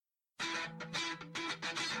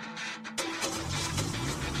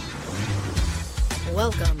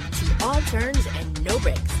Welcome to All Turns and No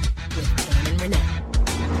Breaks with Tam and Renee.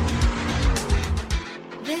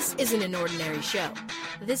 This isn't an ordinary show.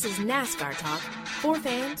 This is NASCAR talk for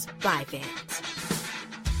fans by fans.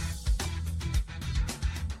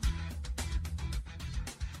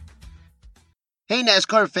 Hey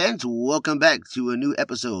NASCAR fans, welcome back to a new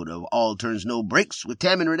episode of All Turns No Breaks with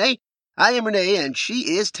Tam and Renee. I am Renee and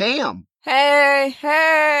she is Tam.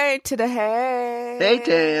 Hey to the hey. Hey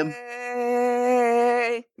Tam.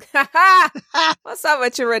 Hey. What's up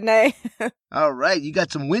with you, Renee? All right, you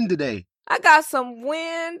got some wind today. I got some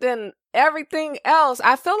wind and everything else.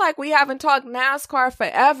 I feel like we haven't talked NASCAR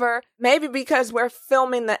forever. Maybe because we're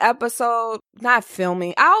filming the episode. Not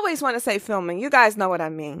filming. I always want to say filming. You guys know what I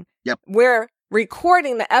mean. Yep. We're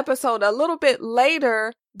recording the episode a little bit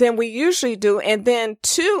later than we usually do. And then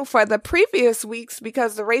two, for the previous weeks,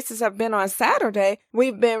 because the races have been on Saturday,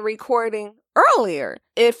 we've been recording earlier.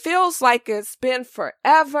 It feels like it's been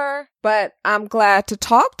forever, but I'm glad to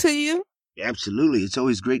talk to you. Absolutely. It's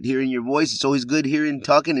always great hearing your voice. It's always good hearing,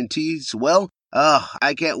 talking, and to you as well.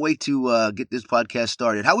 I can't wait to get this podcast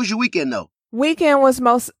started. How was your weekend, though? Weekend was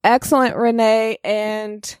most excellent, Renee.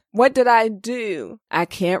 And what did I do? I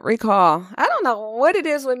can't recall. I don't know what it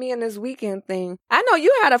is with me and this weekend thing. I know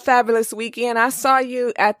you had a fabulous weekend. I saw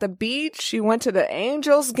you at the beach. You went to the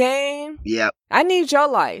Angels game. Yeah. I need your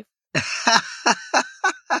life.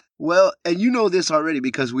 Well, and you know this already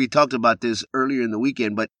because we talked about this earlier in the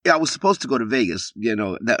weekend, but I was supposed to go to Vegas,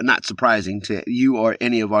 not surprising to you or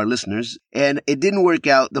any of our listeners, and it didn't work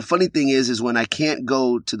out. The funny thing is when I can't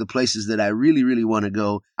go to the places that I really, really want to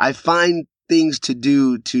go, I find things to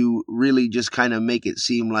do to really just kind of make it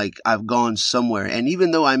seem like I've gone somewhere. And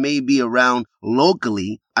even though I may be around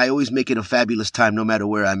locally, I always make it a fabulous time no matter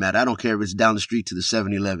where I'm at. I don't care if it's down the street to the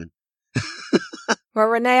 7-Eleven. Well,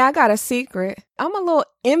 Renee, I got a secret. I'm a little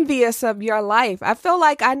envious of your life. I feel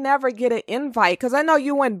like I never get an invite because I know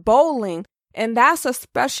you went bowling, and that's a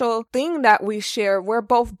special thing that we share. We're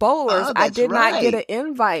both bowlers. Oh, I did right. not get an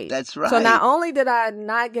invite. That's right. So not only did I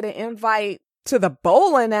not get an invite to the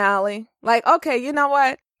bowling alley, like, okay, you know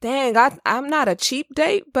what? Dang, I'm not a cheap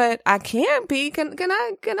date, but I can be. Can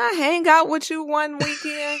I hang out with you one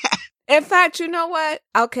weekend? In fact, you know what?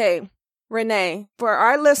 Okay, Renee, for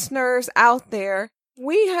our listeners out there,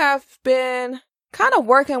 we have been kind of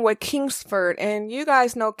working with Kingsford, and you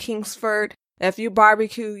guys know Kingsford. If you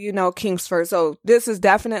barbecue, you know Kingsford. So this is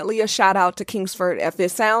definitely a shout out to Kingsford. If it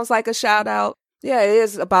sounds like a shout out, yeah, it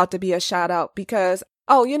is about to be a shout out because,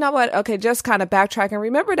 oh, you know what? Okay, just kind of backtracking.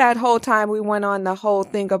 Remember that whole time we went on the whole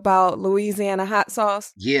thing about Louisiana hot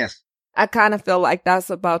sauce? Yes. I kind of feel like that's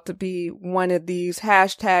about to be one of these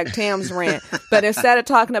hashtag Tam's rant. But instead of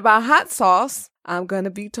talking about hot sauce, I'm going to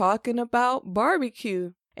be talking about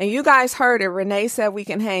barbecue. And you guys heard it. Renee said we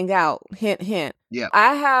can hang out. Hint, hint. Yeah.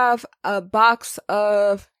 I have a box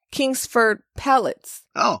of Kingsford pellets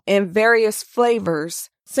in various flavors.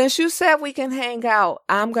 Since you said we can hang out,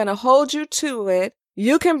 I'm going to hold you to it.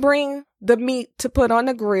 You can bring the meat to put on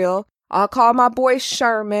the grill. I'll call my boy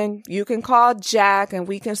Sherman. You can call Jack, and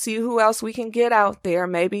we can see who else we can get out there.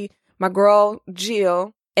 Maybe my girl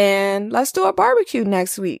Jill. And let's do a barbecue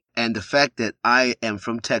next week. And the fact that I am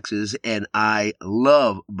from Texas and I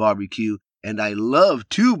love barbecue and I love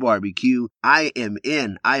to barbecue, I am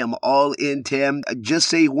in. I am all in, Tam. Just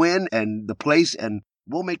say when and the place, and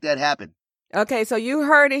we'll make that happen. Okay, so you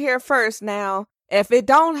heard it here first. Now, if it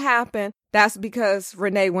don't happen, that's because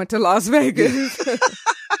Renee went to Las Vegas.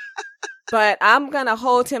 But I'm going to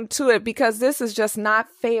hold him to it because this is just not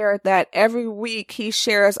fair that every week he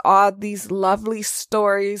shares all these lovely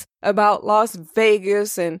stories about Las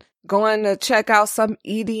Vegas and going to check out some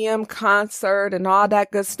EDM concert and all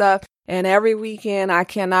that good stuff. And every weekend I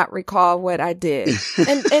cannot recall what I did.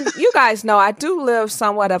 And you guys know I do live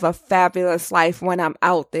somewhat of a fabulous life when I'm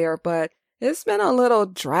out there, but it's been a little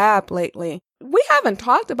drab lately. We haven't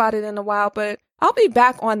talked about it in a while, but I'll be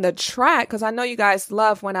back on the track because I know you guys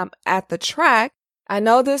love when I'm at the track. I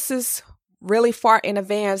know this is really far in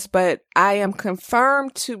advance, but I am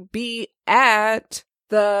confirmed to be at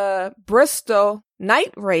the Bristol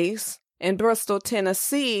night race in Bristol,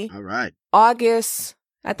 Tennessee. All right.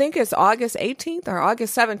 I think it's August 18th or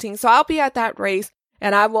August 17th. So I'll be at that race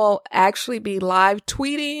and I will actually be live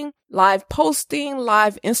tweeting, live posting,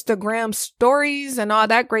 live Instagram stories and all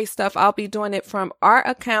that great stuff. I'll be doing it from our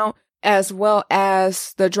account as well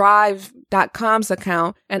as the drive.com's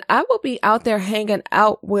account. And I will be out there hanging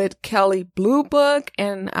out with Kelly Blue Book.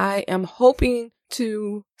 And I am hoping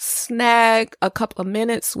to snag a couple of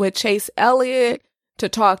minutes with Chase Elliott to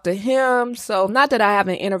talk to him. So not that I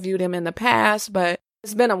haven't interviewed him in the past, but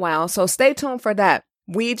it's been a while. So stay tuned for that.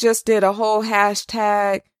 We just did a whole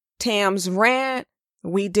hashtag Tam's rant.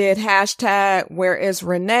 We did hashtag where is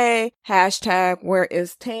Renee, hashtag where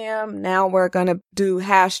is Tam. Now we're going to do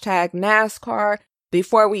hashtag NASCAR.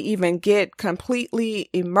 Before we even get completely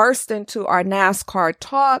immersed into our NASCAR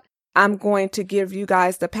talk, I'm going to give you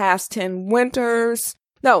guys the past 10 winters.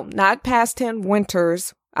 No, not past 10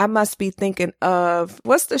 winters. I must be thinking of,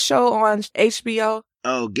 what's the show on HBO?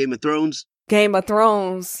 Oh, Game of Thrones? Game of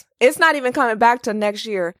Thrones. It's not even coming back to next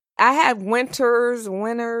year. I had winners,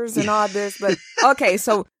 and all this, but okay,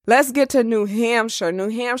 so let's get to New Hampshire. New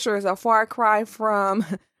Hampshire is a far cry from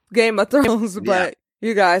Game of Thrones, but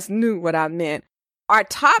you guys knew what I meant. Our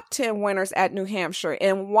top 10 winners at New Hampshire.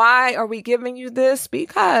 And why are we giving you this?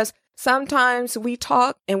 Because sometimes we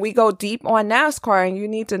talk and we go deep on NASCAR and you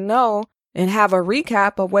need to know and have a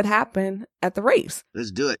recap of what happened at the race.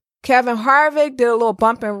 Let's do it. Kevin Harvick did a little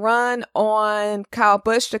bump and run on Kyle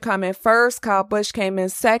Busch to come in first. Kyle Busch came in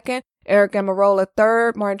second. Eric Almirola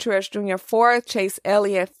third. Martin Truex Jr. fourth. Chase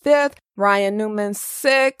Elliott fifth. Ryan Newman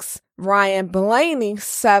sixth. Ryan Blaney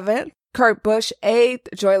seventh. Kurt Busch eighth.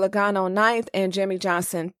 Joey Logano ninth. And Jimmie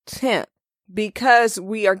Johnson 10th. Because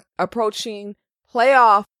we are approaching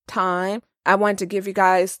playoff time, I want to give you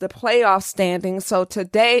guys the playoff standings. So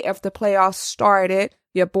today, if the playoffs started,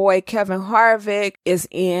 your boy Kevin Harvick is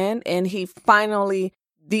in, and he finally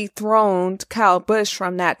dethroned Kyle Busch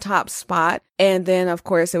from that top spot. And then, of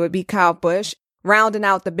course, it would be Kyle Busch. Rounding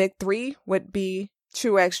out the big three would be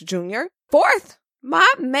Truex Jr. Fourth, my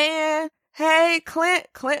man, Clint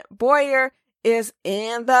Bowyer is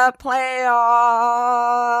in the playoffs.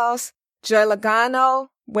 Joey Logano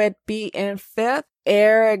would be in fifth.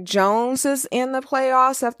 Eric Jones is in the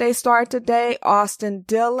playoffs if they start today. Austin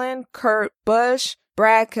Dillon, Kurt Busch,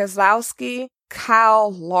 Brad Keselowski,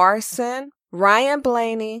 Kyle Larson, Ryan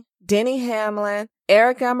Blaney, Denny Hamlin,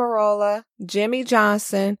 Eric Almirola, Jimmie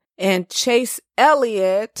Johnson, and Chase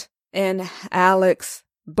Elliott and Alex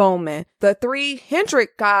Bowman. The three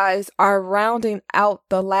Hendrick guys are rounding out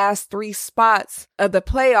the last three spots of the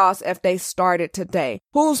playoffs if they started today.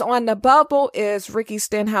 Who's on the bubble is Ricky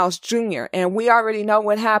Stenhouse Jr. And we already know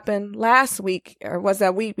what happened last week, or was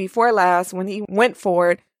that week before last, when he went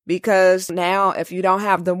for it. Because now, if you don't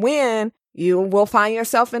have the win, you will find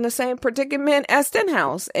yourself in the same predicament as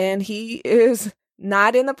Stenhouse. And he is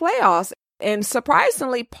not in the playoffs. And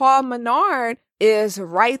surprisingly, Paul Menard is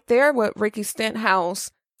right there with Ricky Stenhouse.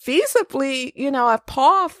 Feasibly, if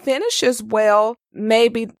Paul finishes well,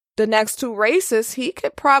 maybe the next two races, he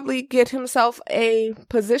could probably get himself a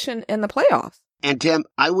position in the playoffs. And Tim,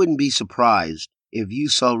 I wouldn't be surprised if you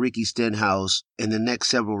saw Ricky Stenhouse in the next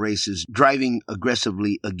several races driving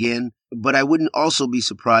aggressively again. But I wouldn't also be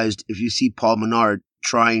surprised if you see Paul Menard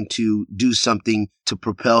trying to do something to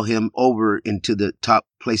propel him over into the top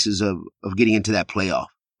places of getting into that playoff.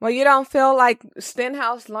 Well, you don't feel like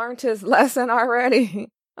Stenhouse learned his lesson already?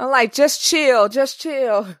 I'm like, just chill.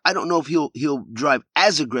 I don't know if he'll drive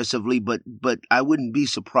as aggressively, but I wouldn't be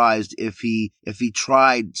surprised if he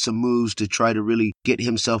tried some moves to try to really get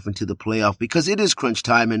himself into the playoff, because it is crunch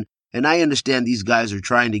time, and I understand these guys are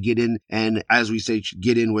trying to get in, and as we say,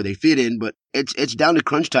 get in where they fit in, but it's down to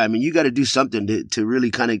crunch time, and you got to do something to really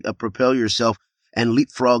kind of propel yourself and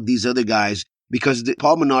leapfrog these other guys, because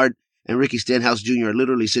Paul Menard and Ricky Stenhouse Jr. are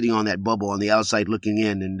literally sitting on that bubble on the outside looking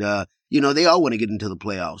in, and they all want to get into the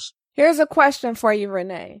playoffs. Here's a question for you,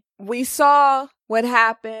 Renee. We saw what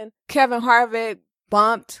happened. Kevin Harvick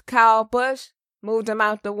bumped Kyle Busch, moved him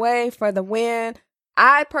out the way for the win.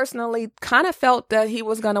 I personally kind of felt that he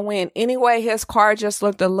was going to win anyway. His car just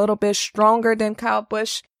looked a little bit stronger than Kyle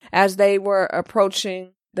Busch as they were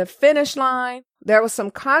approaching the finish line. There was some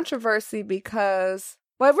controversy because,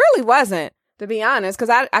 well, it really wasn't, to be honest, because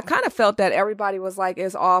I kind of felt that everybody was like,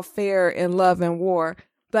 it's all fair in love and war.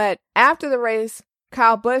 But after the race,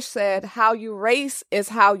 Kyle Busch said, how you race is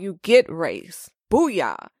how you get race.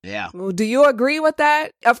 Booyah. Yeah. Well, do you agree with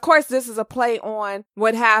that? Of course, this is a play on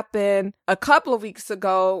what happened a couple of weeks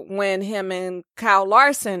ago when him and Kyle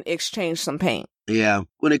Larson exchanged some paint. Yeah.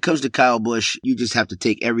 When it comes to Kyle Busch, you just have to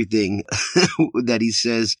take everything that he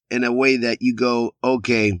says in a way that you go,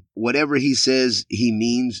 okay, whatever he says, he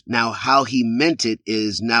means. Now, how he meant it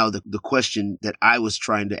is now the question that I was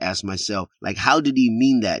trying to ask myself. Like, how did he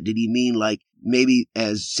mean that? Did he mean like maybe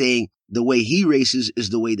as saying the way he races is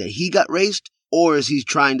the way that he got raced? Or is he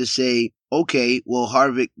trying to say, okay, well,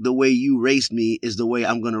 Harvick, the way you raced me is the way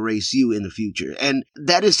I'm going to race you in the future. And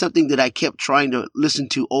that is something that I kept trying to listen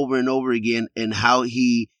to over and over again, and how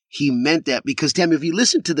he meant that. Because, Tam, if you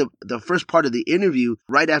listen to the first part of the interview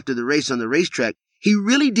right after the race on the racetrack, he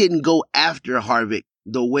really didn't go after Harvick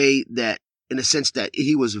the way that, in a sense that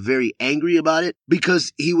he was very angry about it,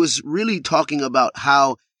 because he was really talking about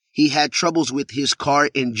how he had troubles with his car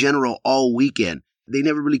in general all weekend. They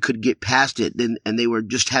never really could get past it, and they were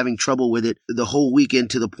just having trouble with it the whole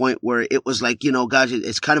weekend, to the point where it was like, guys,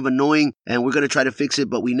 it's kind of annoying and we're going to try to fix it,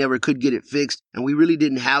 but we never could get it fixed. And we really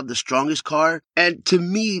didn't have the strongest car. And to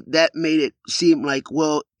me, that made it seem like,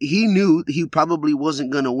 well, he knew he probably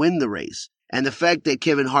wasn't going to win the race. And the fact that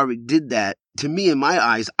Kevin Harvick did that, to me, in my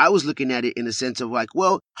eyes, I was looking at it in a sense of like,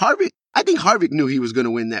 well, I think Harvick knew he was going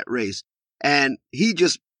to win that race. And he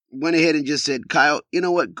just went ahead and just said, Kyle, you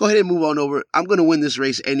know what? Go ahead and move on over. I'm going to win this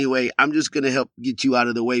race anyway. I'm just going to help get you out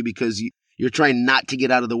of the way because you're trying not to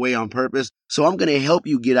get out of the way on purpose. So I'm going to help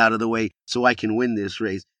you get out of the way so I can win this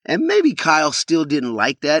race. And maybe Kyle still didn't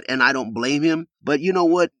like that, and I don't blame him. But you know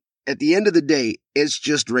what? At the end of the day, it's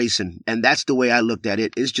just racing. And that's the way I looked at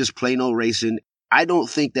it. It's just plain old racing. I don't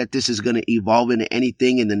think that this is going to evolve into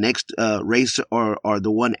anything in the next race or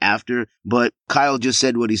the one after. But Kyle just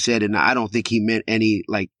said what he said, and I don't think he meant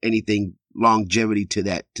anything longevity to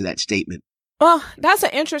that statement. Well, that's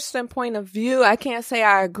an interesting point of view. I can't say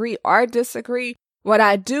I agree or disagree. What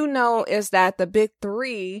I do know is that the Big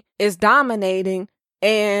Three is dominating,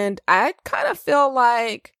 and I kind of feel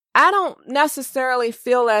like I don't necessarily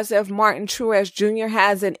feel as if Martin Truex Jr.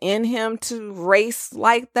 has it in him to race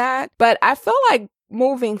like that, but I feel like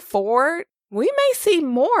moving forward, we may see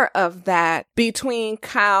more of that between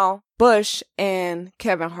Kyle Busch and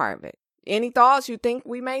Kevin Harvick. Any thoughts? You think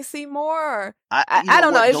we may see more? I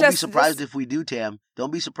don't know. Don't be surprised if we do, Tam.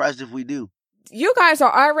 Don't be surprised if we do. You guys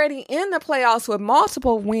are already in the playoffs with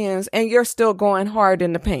multiple wins, and you're still going hard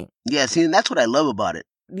in the paint. Yeah, see, and that's what I love about it.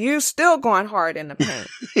 You still going hard in the paint.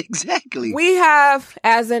 Exactly. We have,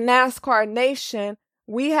 as a NASCAR nation,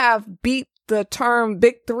 we have beat the term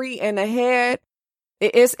Big Three in the head.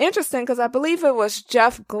 It's interesting because I believe it was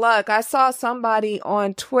Jeff Gluck. I saw somebody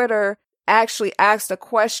on Twitter actually asked a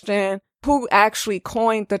question, who actually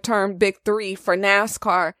coined the term Big Three for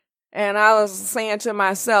NASCAR? And I was saying to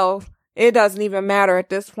myself, it doesn't even matter at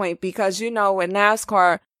this point because, with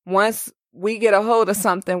NASCAR, once we get a hold of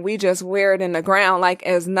something, we just wear it in the ground like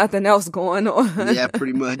there's nothing else going on. Yeah,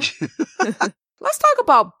 pretty much. Let's talk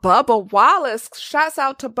about Bubba Wallace. Shouts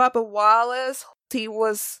out to Bubba Wallace. He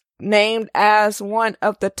was named as one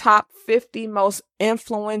of the top 50 most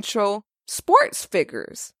influential sports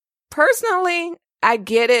figures. Personally, I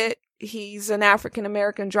get it. He's an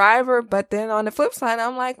African-American driver, but then on the flip side,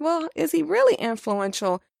 I'm like, well, is he really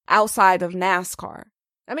influential outside of NASCAR?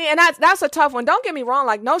 I mean, and that's a tough one. Don't get me wrong,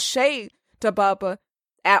 like no shade to Bubba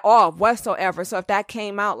at all whatsoever. So if that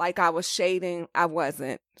came out like I was shading, I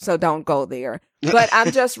wasn't. So don't go there. But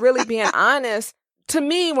I'm just really being honest. To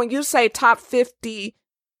me, when you say top 50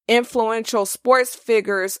 influential sports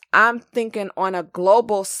figures, I'm thinking on a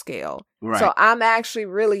global scale. Right. So I'm actually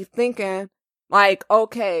really thinking like,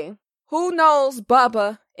 okay, who knows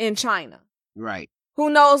Bubba in China? Right. Who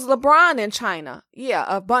knows LeBron in China? Yeah,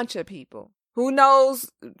 a bunch of people. Who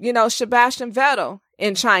knows, Sebastian Vettel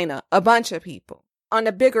in China? A bunch of people. On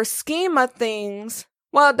the bigger scheme of things,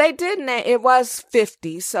 well, they didn't. It was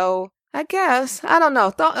 50. So I guess, I don't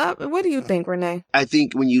know. What do you think, Renee? I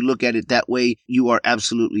think when you look at it that way, you are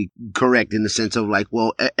absolutely correct in the sense of like,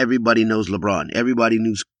 well, everybody knows LeBron. Everybody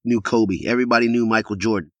knew Kobe. Everybody knew Michael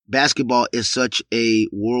Jordan. Basketball is such a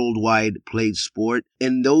worldwide played sport.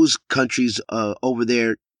 In those countries over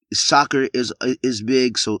there, soccer is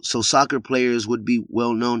big, so soccer players would be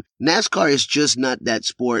well known. NASCAR is just not that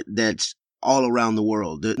sport that's all around the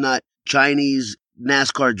world. There's not Chinese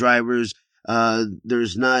NASCAR drivers.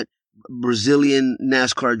 There's not Brazilian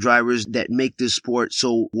NASCAR drivers that make this sport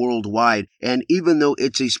so worldwide. And even though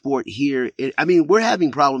it's a sport here, we're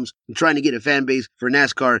having problems trying to get a fan base for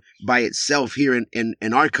NASCAR by itself here in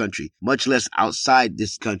our country, much less outside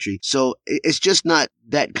this country. So it's just not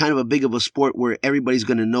that kind of a big of a sport where everybody's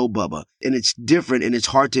going to know Bubba. And it's different, and it's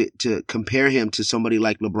hard to compare him to somebody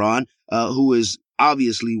like LeBron, who is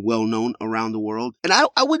obviously well known around the world. And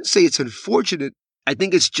I wouldn't say it's unfortunate. I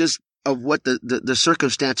think it's just of what the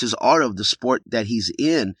circumstances are of the sport that he's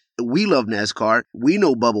in. We love NASCAR. We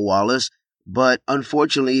know Bubba Wallace, but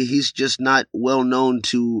unfortunately, he's just not well known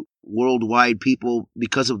to worldwide people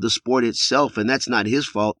because of the sport itself. And that's not his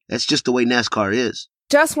fault. That's just the way NASCAR is.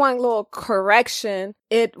 Just one little correction.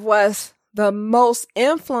 It was the most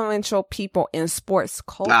influential people in sports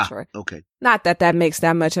culture. Okay. Not that makes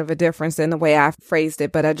that much of a difference in the way I phrased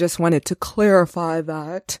it, but I just wanted to clarify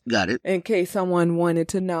that. Got it. In case someone wanted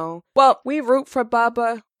to know. Well, we root for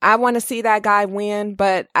Bubba. I want to see that guy win,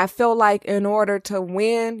 but I feel like in order to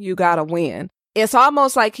win, you got to win. it's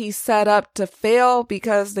almost like he's set up to fail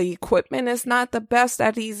because the equipment is not the best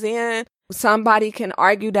that he's in. Somebody can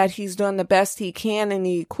argue that he's doing the best he can in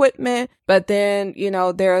the equipment, but then,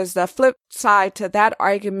 there's the flip side to that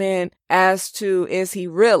argument as to, is he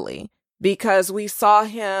really? Because we saw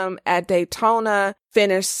him at Daytona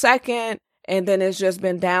finish second, and then it's just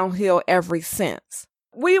been downhill ever since.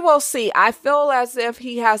 We will see. I feel as if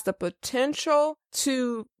he has the potential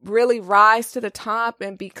to really rise to the top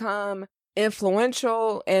and become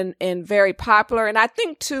influential and very popular. And I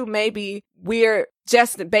think too, maybe we're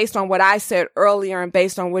just based on what I said earlier and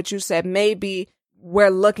based on what you said, maybe we're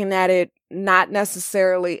looking at it not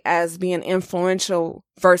necessarily as being influential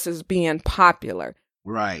versus being popular.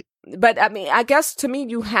 Right. But I mean, I guess to me,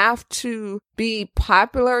 you have to be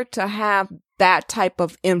popular to have that type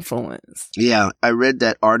of influence. Yeah, I read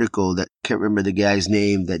that article that can't remember the guy's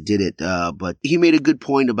name that did it, but he made a good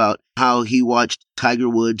point about how he watched Tiger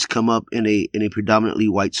Woods come up in a predominantly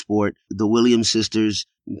white sport, the Williams sisters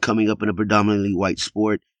coming up in a predominantly white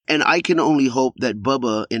sport. And I can only hope that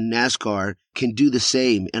Bubba in NASCAR can do the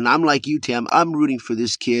same. And I'm like you, Tam. I'm rooting for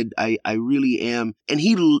this kid. I really am. And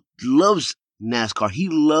he loves NASCAR. He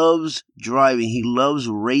loves driving. He loves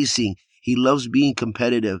racing. He loves being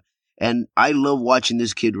competitive. And I love watching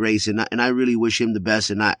this kid race, and I really wish him the best.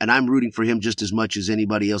 And I'm rooting for him just as much as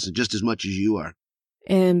anybody else, and just as much as you are.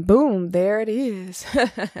 And boom, there it is.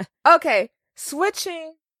 Okay,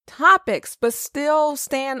 switching topics, but still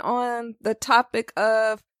staying on the topic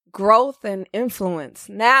of growth and influence.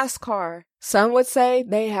 NASCAR. Some would say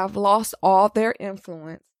they have lost all their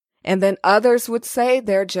influence, and then others would say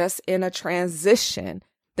they're just in a transition.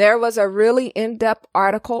 There was a really in-depth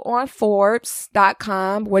article on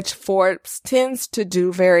Forbes.com, which Forbes tends to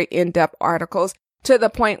do very in-depth articles to the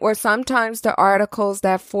point where sometimes the articles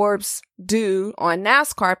that Forbes do on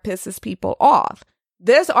NASCAR pisses people off.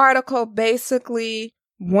 This article basically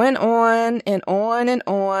went on and on and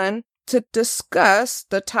on to discuss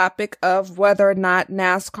the topic of whether or not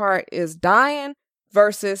NASCAR is dying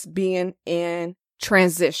versus being in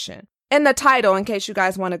transition. And the title, in case you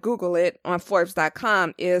guys want to Google it on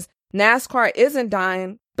Forbes.com, is NASCAR Isn't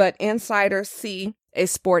Dying, but Insiders See a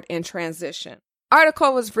Sport in Transition.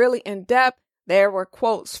 Article was really in-depth. There were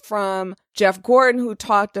quotes from Jeff Gordon, who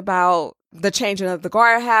talked about the changing of the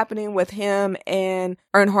guard happening with him and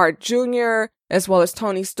Earnhardt Jr., as well as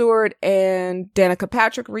Tony Stewart and Danica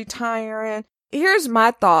Patrick retiring. Here's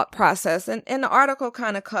my thought process, and the article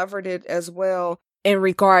kind of covered it as well, in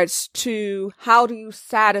regards to how do you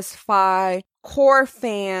satisfy core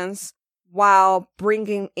fans while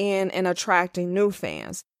bringing in and attracting new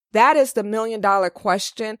fans? That is the $1 million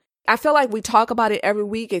question. I feel like we talk about it every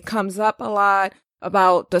week. It comes up a lot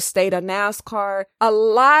about the state of NASCAR. A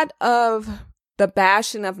lot of the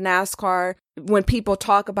bashing of NASCAR, when people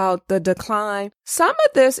talk about the decline, some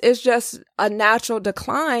of this is just a natural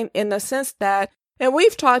decline in the sense that, and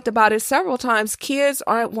we've talked about it several times, kids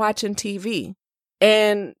aren't watching TV.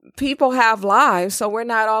 And people have lives, so we're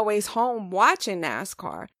not always home watching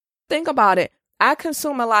NASCAR. Think about it. I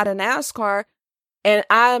consume a lot of NASCAR, and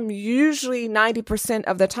I'm usually 90%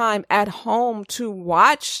 of the time at home to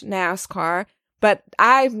watch NASCAR. But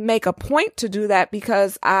I make a point to do that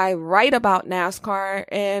because I write about NASCAR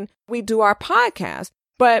and we do our podcast.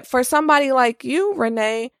 But for somebody like you,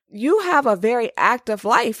 Renee, you have a very active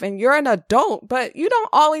life and you're an adult, but you don't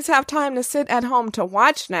always have time to sit at home to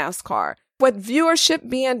watch NASCAR. With viewership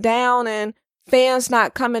being down and fans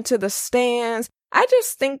not coming to the stands, I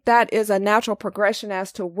just think that is a natural progression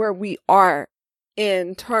as to where we are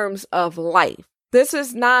in terms of life. This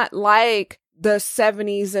is not like the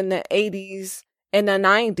 70s and the 80s and the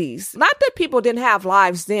 90s. Not that people didn't have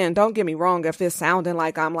lives then. Don't get me wrong if it's sounding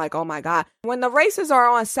like I'm like, oh my God. When the races are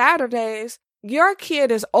on Saturdays, your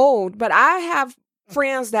kid is old, but I have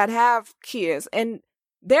friends that have kids and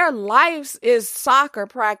their lives is soccer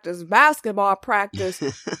practice, basketball practice,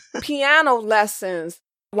 piano lessons.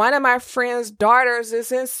 One of my friend's daughters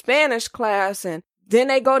is in Spanish class and then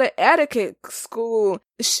they go to etiquette school.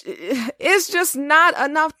 It's just not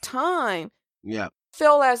enough time. Yeah.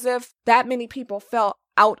 Feel as if that many people fell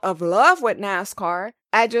out of love with NASCAR.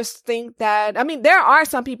 I just think that, I mean, there are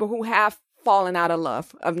some people who have fallen out of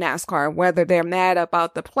love of NASCAR, whether they're mad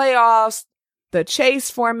about the playoffs, the chase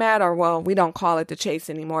format, or well, we don't call it the chase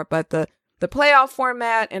anymore, but the playoff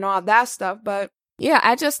format and all that stuff. But yeah,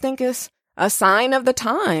 I just think it's a sign of the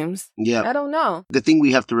times. Yeah. I don't know. The thing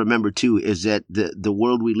we have to remember too is that the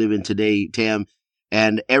world we live in today, Tam,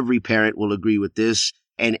 and every parent will agree with this,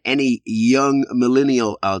 and any young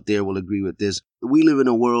millennial out there will agree with this. We live in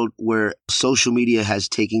a world where social media has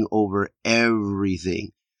taken over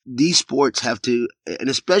everything. these sports have to, and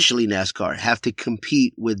especially NASCAR, have to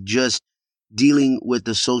compete with just dealing with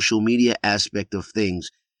the social media aspect of things.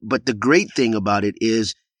 But the great thing about it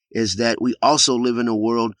is that we also live in a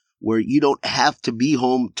world where you don't have to be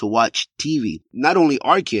home to watch TV. Not only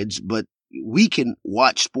our kids, but we can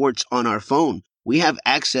watch sports on our phone. We have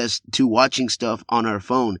access to watching stuff on our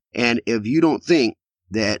phone. And if you don't think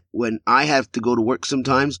that when I have to go to work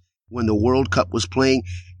sometimes, when the World Cup was playing,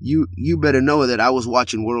 you better know that I was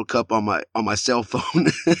watching World Cup on my cell phone.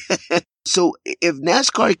 So if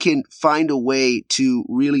NASCAR can find a way to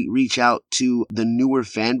really reach out to the newer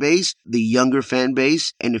fan base, the younger fan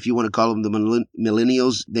base, and if you want to call them the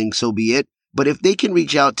millennials, then so be it. But if they can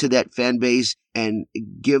reach out to that fan base and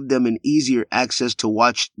give them an easier access to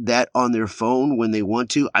watch that on their phone when they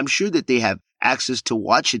want to, I'm sure that they have access to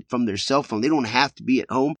watch it from their cell phone. They don't have to be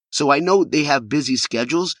at home. So I know they have busy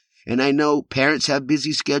schedules. And I know parents have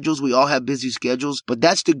busy schedules. We all have busy schedules. But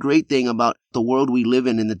that's the great thing about the world we live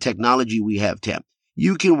in and the technology we have, Tam.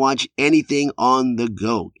 You can watch anything on the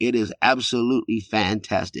go. It is absolutely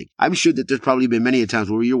fantastic. I'm sure that there's probably been many a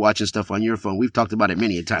times where you're watching stuff on your phone. We've talked about it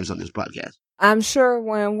many a times on this podcast. I'm sure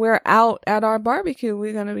when we're out at our barbecue,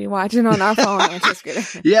 we're going to be watching on our phone. I'm just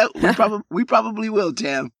kidding. Yeah, we probably will,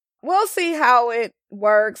 Tam. We'll see how it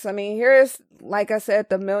works. I mean, here's, like I said,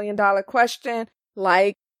 the $1 million question.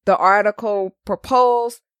 Like the article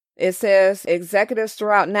proposed, it says executives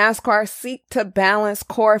throughout NASCAR seek to balance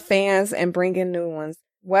core fans and bring in new ones.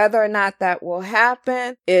 Whether or not that will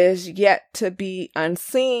happen is yet to be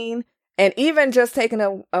unseen. And even just taking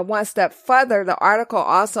a one step further, the article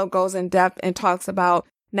also goes in depth and talks about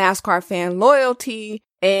NASCAR fan loyalty.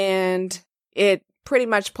 And it pretty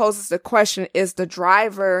much poses the question, is the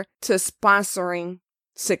driver to sponsoring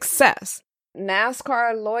success?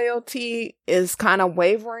 NASCAR loyalty is kind of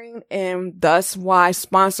wavering, and thus why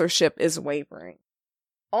sponsorship is wavering.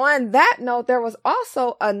 On that note, there was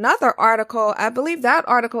also another article. I believe that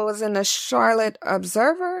article was in the Charlotte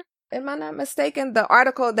Observer. Am I not mistaken? The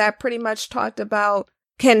article that pretty much talked about,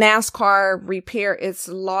 can NASCAR repair its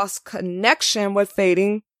lost connection with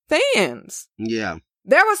fading fans? Yeah.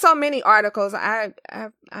 There were so many articles. I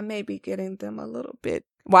may be getting them a little bit.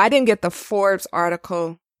 Well, I didn't get the Forbes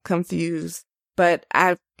article confused, but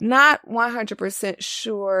I'm not 100%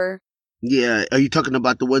 sure. Yeah. Are you talking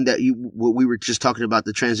about the one that we were just talking about,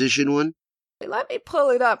 the transition one? Let me pull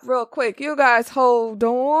it up real quick. You guys hold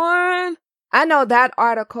on. I know that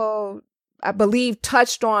article, I believe,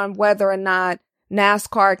 touched on whether or not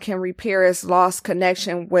NASCAR can repair its lost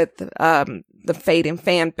connection with the fading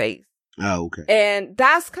fan base. Oh, okay. And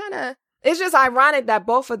that's it's just ironic that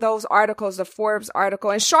both of those articles, the Forbes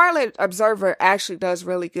article and Charlotte Observer, actually does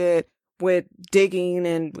really good with digging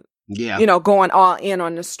and, going all in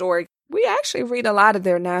on the story. We actually read a lot of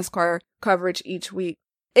their NASCAR coverage each week.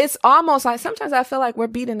 It's almost like sometimes I feel like we're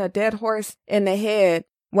beating a dead horse in the head,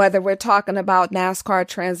 whether we're talking about NASCAR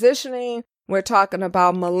transitioning, we're talking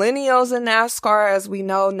about millennials in NASCAR. As we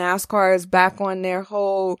know, NASCAR is back on their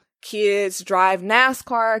whole kids drive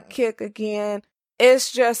NASCAR kick again.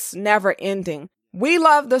 It's just never ending. We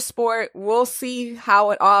love the sport. We'll see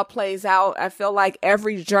how it all plays out. I feel like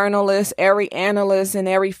every journalist, every analyst, and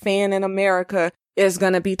every fan in America is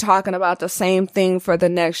going to be talking about the same thing for the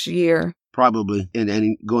next year. Probably.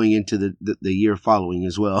 And going into the year following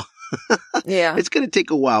as well. Yeah. It's going to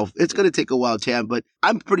take a while. It's going to take a while, Tam, but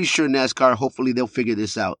I'm pretty sure NASCAR, hopefully they'll figure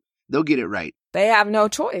this out. They'll get it right. They have no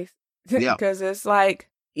choice. Yeah. Because it's like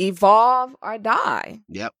evolve or die.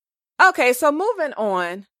 Yep. Okay, so moving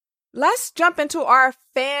on. Let's jump into our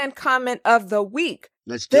fan comment of the week.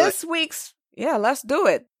 Let's do it. Let's do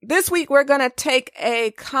it. This week, we're going to take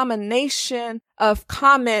a combination of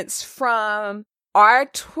comments from our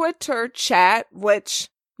Twitter chat, which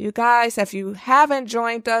you guys, if you haven't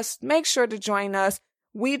joined us, make sure to join us.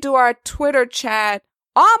 We do our Twitter chat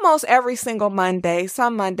almost every single Monday.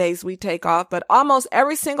 Some Mondays we take off, but almost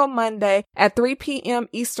every single Monday at 3 p.m.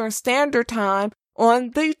 Eastern Standard Time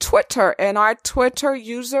on the Twitter. And our Twitter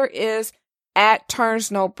user is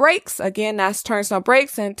 @TurnsNoBreaks. Again, that's Turns No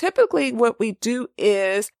Breaks. And typically what we do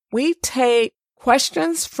is we take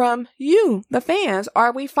questions from you, the fans,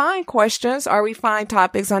 or we find questions, or we find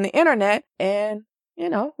topics on the internet, and,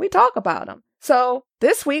 we talk about them. So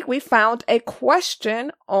this week we found a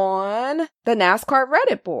question on the NASCAR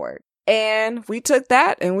Reddit board, and we took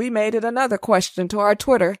that and we made it another question to our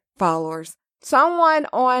Twitter followers. Someone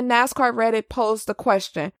on NASCAR Reddit posed the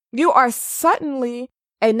question: you are suddenly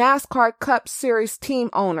a NASCAR Cup Series team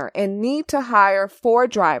owner and need to hire 4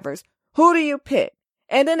 drivers. Who do you pick?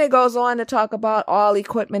 And then it goes on to talk about all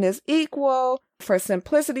equipment is equal for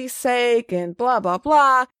simplicity's sake and blah, blah,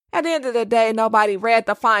 blah. At the end of the day, nobody read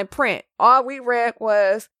the fine print. All we read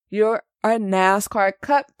was you're a NASCAR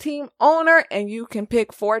Cup team owner and you can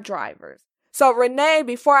pick 4 drivers. So Renee,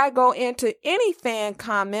 before I go into any fan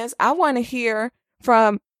comments, I want to hear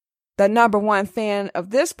from the number one fan of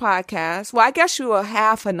this podcast. Well, I guess you are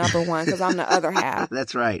half a number one because I'm the other half.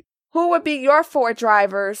 That's right. Who would be your 4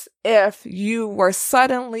 drivers if you were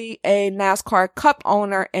suddenly a NASCAR Cup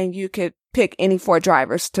owner and you could pick any 4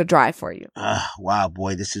 drivers to drive for you? Wow,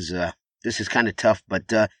 boy, this is kind of tough. But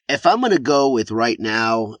if I'm going to go with right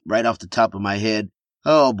now, right off the top of my head,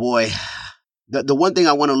 oh boy, the one thing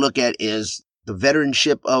I want to look at is the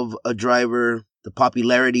veteranship of a driver, the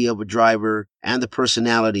popularity of a driver, and the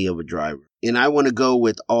personality of a driver. And I want to go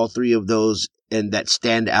with all 3 of those and that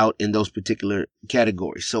stand out in those particular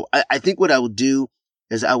categories. So I think what I would do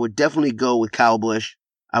is I would definitely go with Kyle Busch.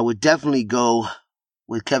 I would definitely go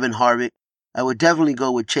with Kevin Harvick. I would definitely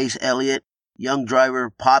go with Chase Elliott, young driver,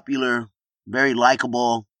 popular, very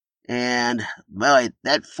likable. And well,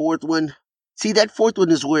 that 4th one, that 4th one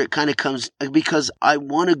is where it kind of comes, because I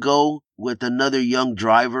want to go with another young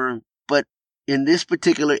driver. But in this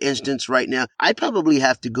particular instance right now, I'd probably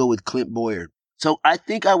have to go with Clint Bowyer. So I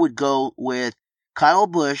think I would go with Kyle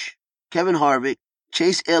Busch, Kevin Harvick,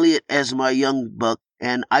 Chase Elliott as my young buck,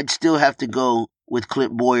 and I'd still have to go with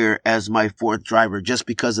Clint Bowyer as my 4th driver just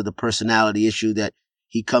because of the personality issue that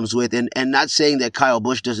he comes with. And not saying that Kyle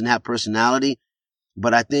Busch doesn't have personality,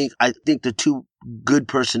 but I think the 2 good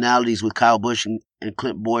personalities with Kyle Busch and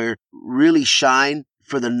Clint Bowyer really shine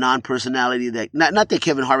for the non-personality that, not that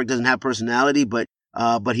Kevin Harvick doesn't have personality, but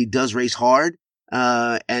he does race hard.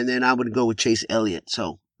 And then I would go with Chase Elliott.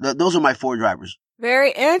 So those are my 4 drivers.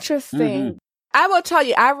 Very interesting. Mm-hmm. I will tell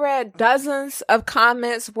you, I read dozens of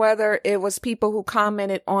comments, whether it was people who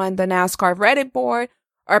commented on the NASCAR Reddit board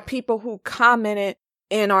or people who commented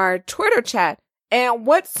in our Twitter chat. And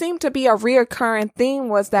what seemed to be a reoccurring theme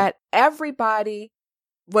was that everybody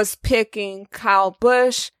was picking Kyle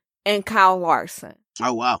Busch and Kyle Larson.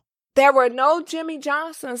 Oh, wow. There were no Jimmy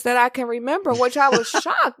Johnsons that I can remember, which I was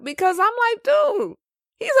shocked because I'm like, dude,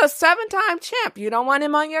 he's a 7-time champ. You don't want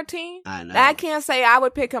him on your team? I know. I can't say I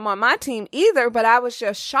would pick him on my team either, but I was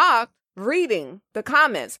just shocked reading the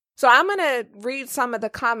comments. So I'm going to read some of the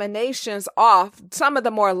combinations off, some of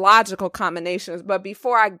the more logical combinations. But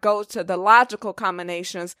before I go to the logical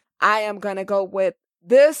combinations, I am going to go with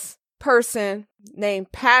this person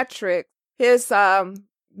named Patrick. His NASCAR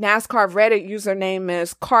Reddit username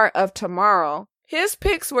is Cart of Tomorrow. His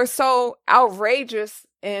picks were so outrageous.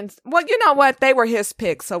 And, well, you know what? They were his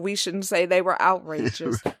picks, so we shouldn't say they were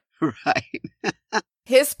outrageous. Right.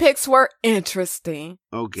 His picks were interesting.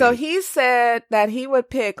 Okay. So he said that he would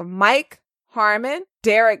pick Mike Harmon,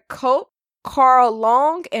 Derek Cope, Carl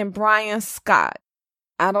Long, and Brian Scott.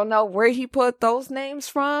 I don't know where he put those names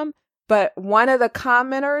from, but one of the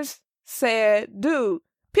commenters said, dude,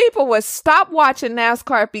 people would stop watching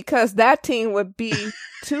NASCAR because that team would be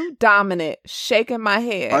too dominant. Shaking my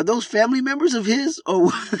head. Are those family members of his?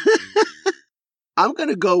 Or I'm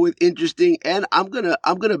gonna go with interesting, and I'm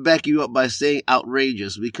gonna back you up by saying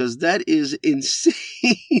outrageous because that is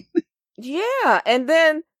insane. Yeah, and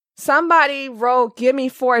then somebody wrote, "Give me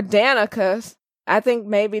 4 Danicas." I think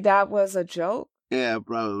maybe that was a joke. Yeah,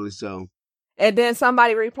 probably so. And then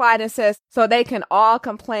somebody replied and says, "So they can all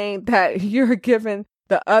complain that you're giving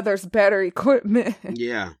the others better equipment."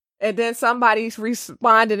 Yeah. And then somebody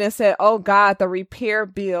responded and said, "Oh God, the repair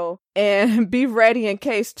bill, and be ready in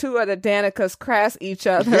case 2 of the Danicas crash each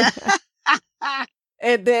other."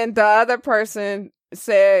 And then the other person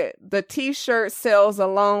said the T-shirt sales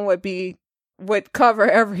alone would cover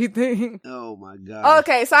everything. Oh my God.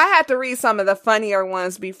 Okay, so I had to read some of the funnier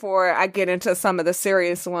ones before I get into some of the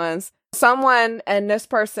serious ones. Someone, and this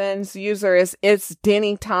person's user is It's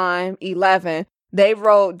Denny Time 11. They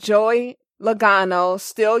wrote Joey Logano,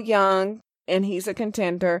 still young, and he's a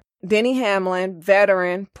contender. Denny Hamlin,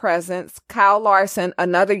 veteran presence. Kyle Larson,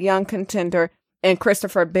 another young contender. And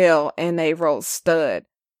Christopher Bell, and they wrote stud.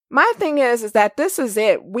 My thing is that this is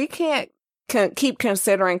it. We can't keep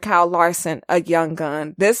considering Kyle Larson a young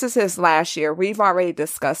gun. This is his last year. We've already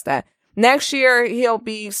discussed that. Next year, he'll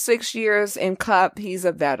be 6 years in Cup. He's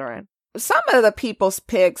a veteran. Some of the people's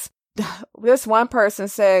picks, this one person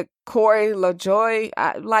said Corey LaJoie.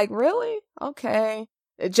 Like, really? Okay.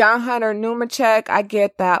 John Hunter Nemechek, I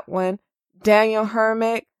get that one. Daniel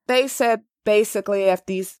Hermick. They said basically if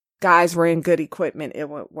these guys were in good equipment, it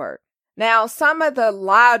would work. Now, some of the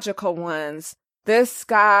logical ones, this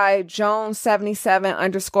guy, Jones77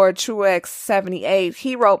 _ Truex78,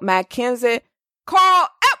 he wrote Matt Kenseth, Carl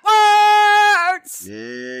Edwards.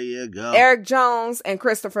 There you go. Eric Jones and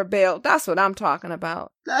Christopher Bale. That's what I'm talking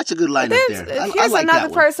about. That's a good lineup there. Here's I like another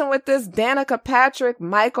that person with this: Danica Patrick,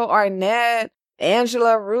 Michael Arnett,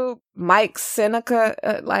 Angela Rue, Mike Seneca.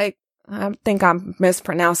 I think I'm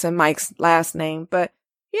mispronouncing Mike's last name, but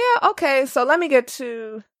yeah, okay. So let me get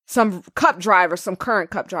to some current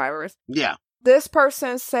Cup drivers. Yeah. This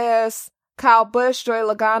person says Kyle Busch, Joey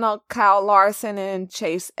Logano, Kyle Larson, and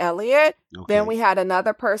Chase Elliott. Okay. Then we had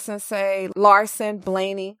another person say Larson,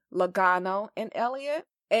 Blaney, Logano, and Elliott.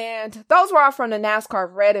 And those were all from the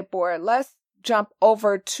NASCAR Reddit board. Let's jump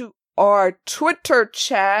over to our Twitter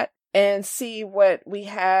chat and see what we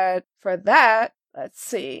had for that. Let's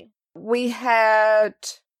see. We had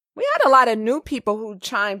a lot of new people who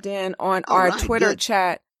chimed in on our Twitter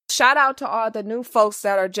chat. Shout out to all the new folks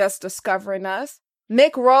that are just discovering us.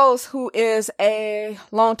 Mick Rose, who is a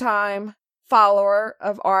longtime follower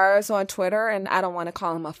of ours on Twitter, and I don't want to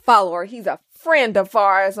call him a follower. He's a friend of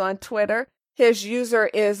ours on Twitter. His user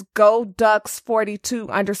is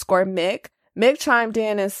GoDucks42_Mick. Mick chimed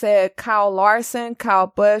in and said Kyle Larson, Kyle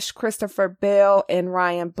Busch, Christopher Bale, and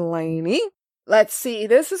Ryan Blaney. Let's see.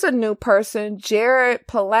 This is a new person, Jared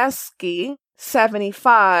Pulaski,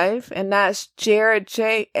 75, and that's Jared,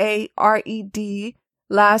 Jared,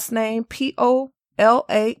 last name Polanski,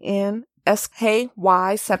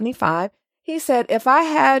 75. He said, if I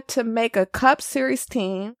had to make a Cup Series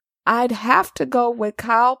team, I'd have to go with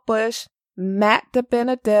Kyle Busch, Matt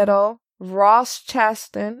DiBenedetto, Ross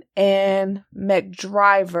Chastain, and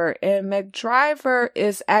McDriver. And McDriver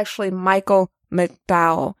is actually Michael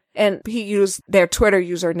McDowell. And he used their Twitter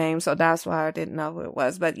username, so that's why I didn't know who it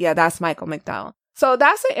was. But yeah, that's Michael McDowell. So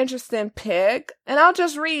that's an interesting pick. And I'll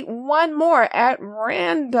just read one more at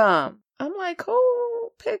random. I'm like, who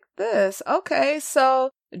picked this? Okay, so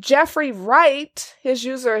Jeffrey Wright, his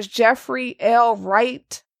user is Jeffrey L.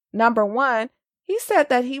 Wright, #1. He said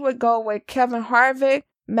that he would go with Kevin Harvick,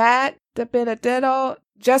 Matt DiBenedetto,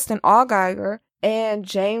 Justin Allgaier, and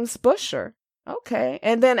James Buescher. Okay.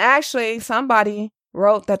 And then actually somebody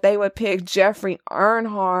wrote that they would pick Jeffrey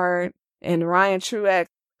Earnhardt and Ryan Truex.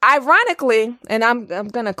 Ironically, and I'm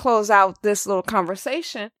going to close out this little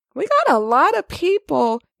conversation, we got a lot of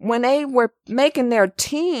people, when they were making their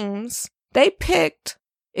teams, they picked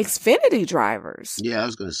Xfinity drivers. Yeah, I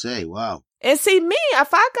was going to say, wow. And see, me,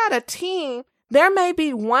 if I got a team, there may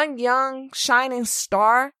be one young shining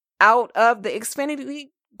star out of the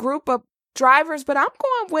Xfinity group of drivers, but I'm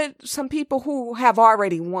going with some people who have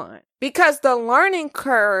already won. Because the learning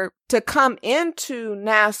curve to come into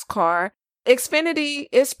NASCAR, Xfinity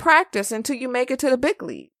is practice until you make it to the big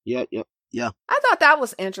league. Yeah. I thought that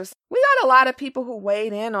was interesting. We got a lot of people who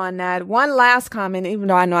weighed in on that. One last comment, even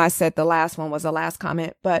though I know I said the last one was the last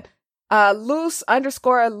comment, but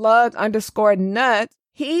loose_lug_nut,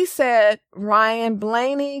 he said Ryan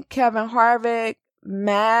Blaney, Kevin Harvick,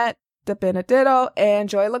 Matt DiBenedetto, and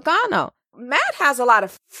Joey Logano. Matt has a lot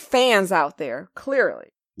of fans out there, clearly.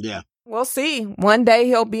 Yeah. We'll see. One day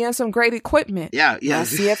he'll be in some great equipment. Yeah. Let's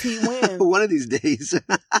see if he wins. One of these days.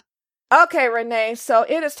 Okay, Renee. So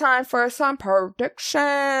it is time for some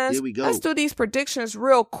predictions. Here we go. Let's do these predictions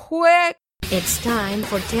real quick. It's time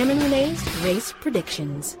for Tam and Renee's race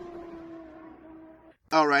predictions.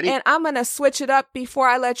 Alrighty. And I'm going to switch it up before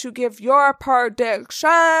I let you give your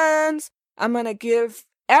predictions. I'm going to give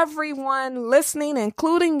everyone listening,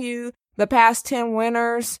 including you, the past 10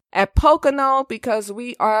 winners at Pocono, because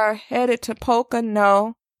we are headed to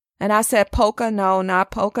Pocono. And I said Pocono,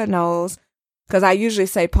 not Poconos, because I usually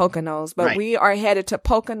say Poconos, but we are headed to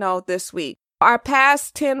Pocono this week. Our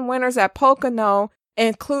past 10 winners at Pocono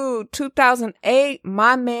include 2008,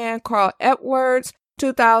 my man Carl Edwards,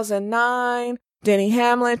 2009, Denny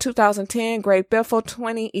Hamlin, 2010, Greg Biffle,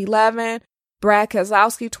 2011, Brad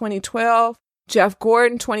Keselowski, 2012, Jeff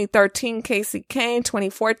Gordon, 2013, Casey Kane,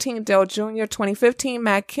 2014, Dale Jr., 2015,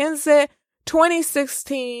 Matt Kenseth,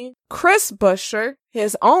 2016, Chris Buescher,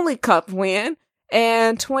 his only Cup win,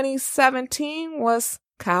 and 2017 was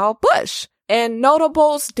Kyle Busch. And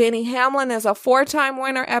notables, Denny Hamlin is a 4-time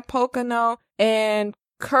winner at Pocono, and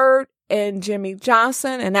Kurt and Jimmy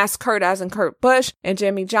Johnson, and that's Kurt as in Kurt Busch, and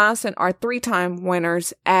Jimmy Johnson are 3-time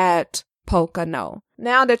winners at Pocono.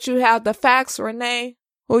 Now that you have the facts, Renee,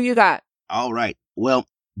 who you got? All right. Well,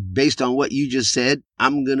 based on what you just said,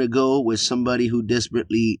 I'm going to go with somebody who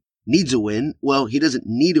desperately needs a win. Well, he doesn't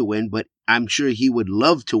need a win, but I'm sure he would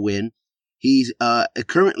love to win. He's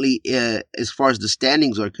currently, as far as the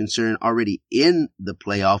standings are concerned, already in the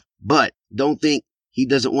playoff, but don't think he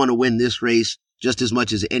doesn't want to win this race just as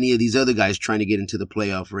much as any of these other guys trying to get into the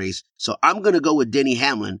playoff race. So I'm going to go with Denny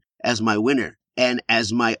Hamlin as my winner. And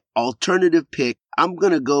as my alternative pick, I'm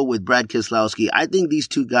going to go with Brad Keselowski. I think these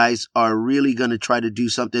two guys are really going to try to do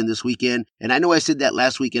something this weekend. And I know I said that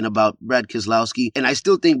last weekend about Brad Keselowski, and I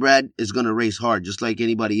still think Brad is going to race hard just like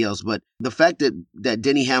anybody else. But the fact that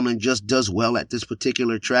Denny Hamlin just does well at this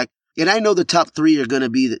particular track, and I know the top three are going to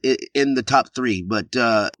be in the top three, but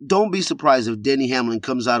don't be surprised if Denny Hamlin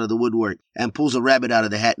comes out of the woodwork and pulls a rabbit out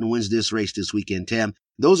of the hat and wins this race this weekend, Tam.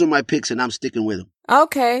 Those are my picks, and I'm sticking with them.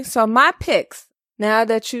 Okay, so my picks. Now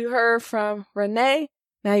that you heard from Renee,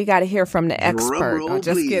 now you got to hear from the expert. Roll, I'm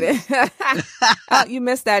just kidding. Oh, you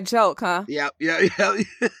missed that joke, huh? Yep.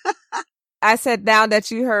 I said now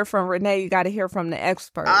that you heard from Renee, you got to hear from the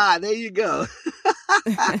expert. Ah, there you go.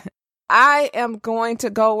 I am going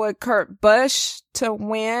to go with Kurt Busch to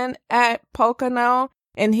win at Pocono,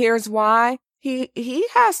 and here's why. He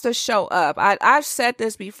has to show up. I've said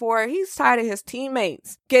this before. He's tired of his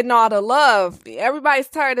teammates getting all the love. Everybody's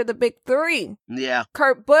tired of the big three. Yeah.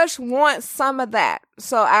 Kurt Busch wants some of that.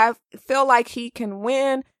 So I feel like he can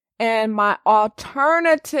win. And my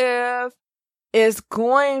alternative is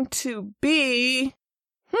going to be,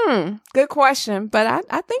 good question. But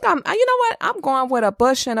I think you know what? I'm going with a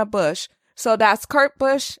Busch and a Busch. So that's Kurt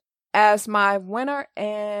Busch as my winner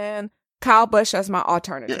and Kyle Busch as my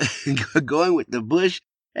alternative. Going with the Busch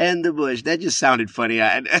and the Busch. That just sounded funny.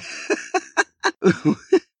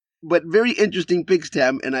 But very interesting picks,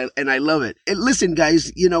 Tam, and I love it. And listen,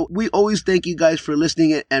 guys, we always thank you guys for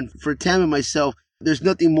listening, and for Tam and myself, there's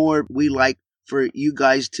nothing more we like for you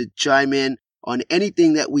guys to chime in on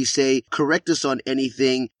anything that we say, correct us on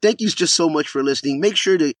anything. Thank you just so much for listening. Make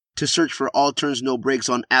sure to search for All Turns No Breaks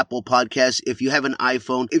on Apple Podcasts if you have an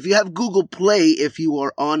iPhone. If you have Google Play, if you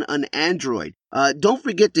are on an Android. Don't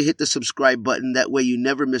forget to hit the subscribe button. That way you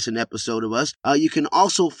never miss an episode of us. You can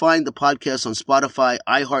also find the podcast on Spotify,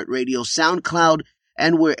 iHeartRadio, SoundCloud,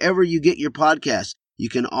 and wherever you get your podcasts. You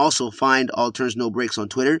can also find All Turns No Breaks on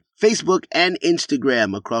Twitter, Facebook, and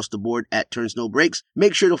Instagram across the board at Turns No Breaks.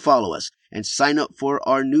 Make sure to follow us and sign up for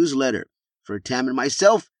our newsletter. For Tam and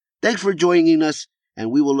myself, thanks for joining us, and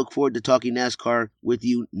we will look forward to talking NASCAR with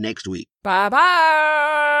you next week. Bye-bye!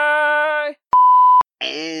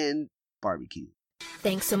 And barbecue.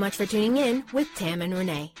 Thanks so much for tuning in with Tam and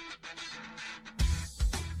Renee.